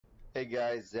Hey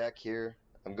guys, Zach here.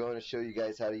 I'm going to show you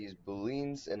guys how to use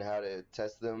Booleans and how to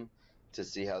test them to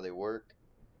see how they work.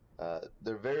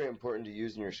 They're very important to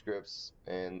use in your scripts,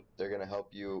 and they're going to help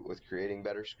you with creating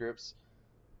better scripts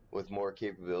with more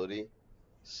capability.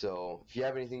 So if you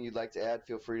have anything you'd like to add,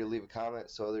 feel free to leave a comment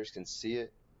so others can see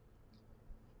it.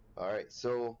 Alright,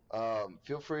 so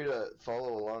feel free to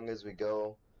follow along as we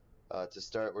go. To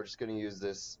start, we're just going to use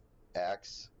this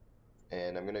axe,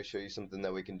 and I'm going to show you something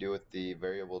that we can do with the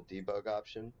variable debug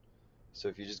option. So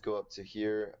if you just go up to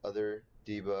here, other,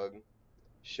 debug,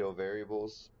 show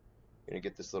variables, you're going to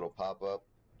get this little pop-up,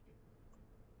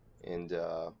 and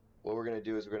what we're going to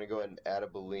do is we're going to go ahead and add a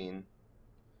Boolean.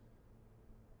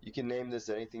 You can name this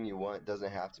anything you want. It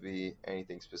doesn't have to be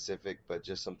anything specific, but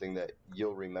just something that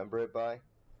you'll remember it by.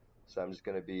 So I'm just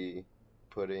going to be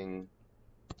putting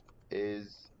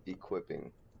is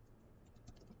equipping.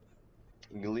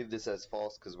 You can leave this as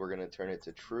false because we're going to turn it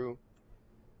to true.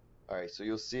 Alright, so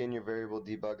you'll see in your variable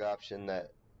debug option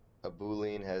that a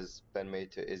Boolean has been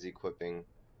made to is equipping,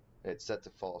 and it's set to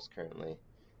false currently.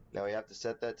 Now we have to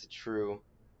set that to true,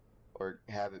 or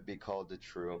have it be called to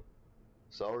true.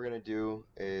 So all we're going to do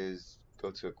is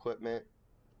go to equipment,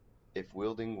 if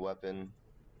wielding weapon,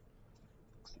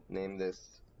 name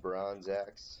this bronze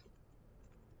axe.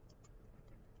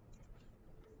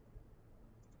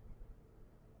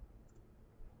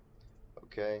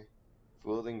 Okay, if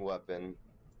wielding weapon,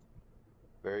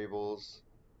 variables,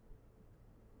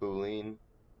 Boolean,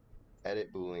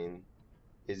 edit Boolean,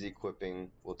 is equipping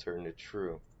will turn to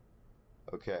true.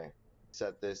 Okay,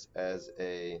 set this as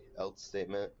a else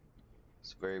statement.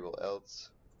 So variable else,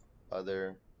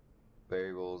 other,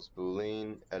 variables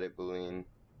Boolean, edit Boolean,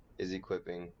 is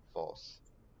equipping false.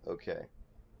 Okay,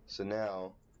 so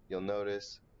now you'll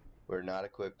notice we're not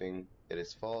equipping, it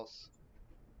is false.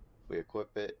 If we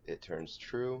equip it, it turns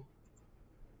true,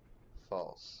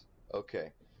 false.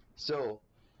 Okay, so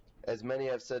as many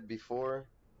have said before,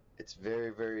 it's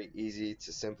very easy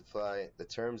to simplify the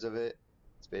terms of it.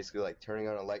 It's basically like turning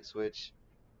on a light switch,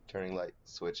 turning light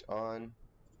switch on,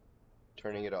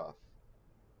 turning it off.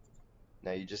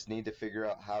 Now you just need to figure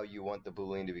out how you want the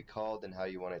Boolean to be called and how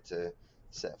you want it to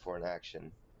set for an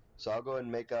action. So I'll go ahead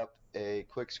and make up a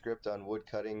quick script on wood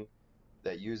cutting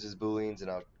that uses Booleans,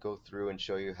 and I'll go through and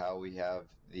show you how we have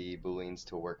the Booleans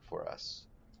to work for us.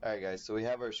 Alright guys, so we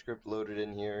have our script loaded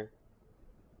in here.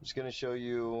 I'm just going to show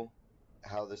you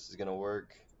how this is going to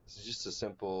work. This is just a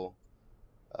simple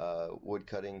wood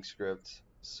cutting script.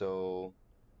 So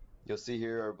you'll see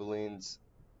here our Booleans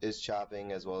is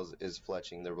chopping as well as is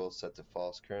fletching. They're both set to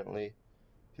false currently.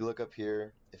 If you look up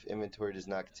here, if inventory does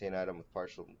not contain item with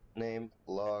partial name,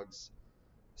 logs,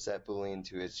 set Boolean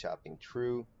to is chopping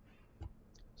true.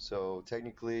 So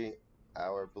technically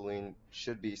our Boolean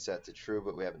should be set to true,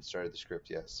 but we haven't started the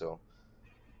script yet. So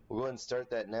we'll go ahead and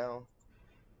start that now.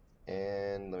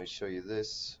 And let me show you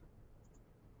this.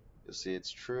 You'll see it's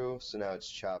true, so now it's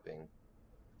chopping.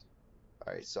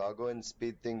 Alright, so I'll go ahead and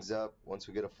speed things up. Once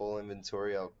we get a full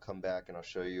inventory, I'll come back and I'll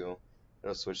show you.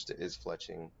 It'll switch to is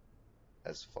fletching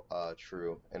as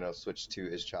true, and it'll switch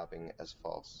to is chopping as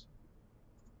false.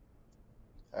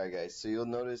 Alright guys, so you'll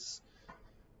notice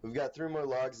we've got 3 more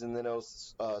logs, and then it'll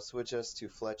switch us to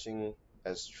fletching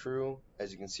as true,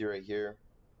 as you can see right here.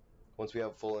 Once we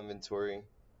have full inventory,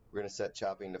 we're going to set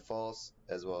chopping to false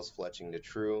as well as fletching to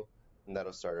true, and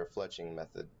that'll start our fletching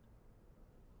method.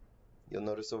 You'll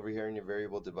notice over here in your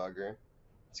variable debugger,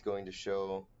 it's going to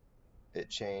show it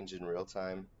change in real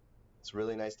time. It's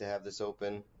really nice to have this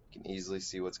open. You can easily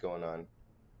see what's going on.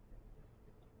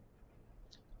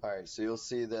 Alright, so you'll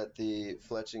see that the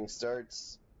fletching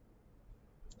starts,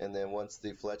 and then once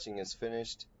the fletching is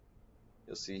finished,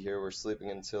 you'll see here we're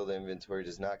sleeping until the inventory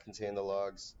does not contain the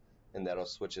logs, and that'll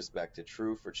switch us back to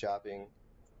true for chopping.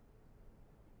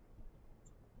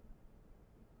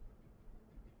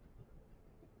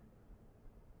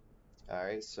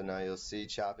 Alright, so now you'll see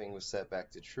chopping was set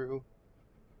back to true.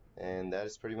 And that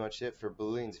is pretty much it for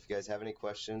Booleans. If you guys have any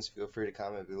questions, feel free to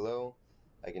comment below.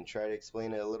 I can try to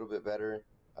explain it a little bit better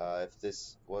if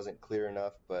this wasn't clear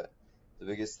enough, but the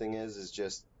biggest thing is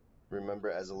just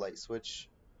remember as a light switch.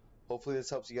 Hopefully this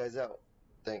helps you guys out.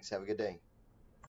 Thanks, have a good day.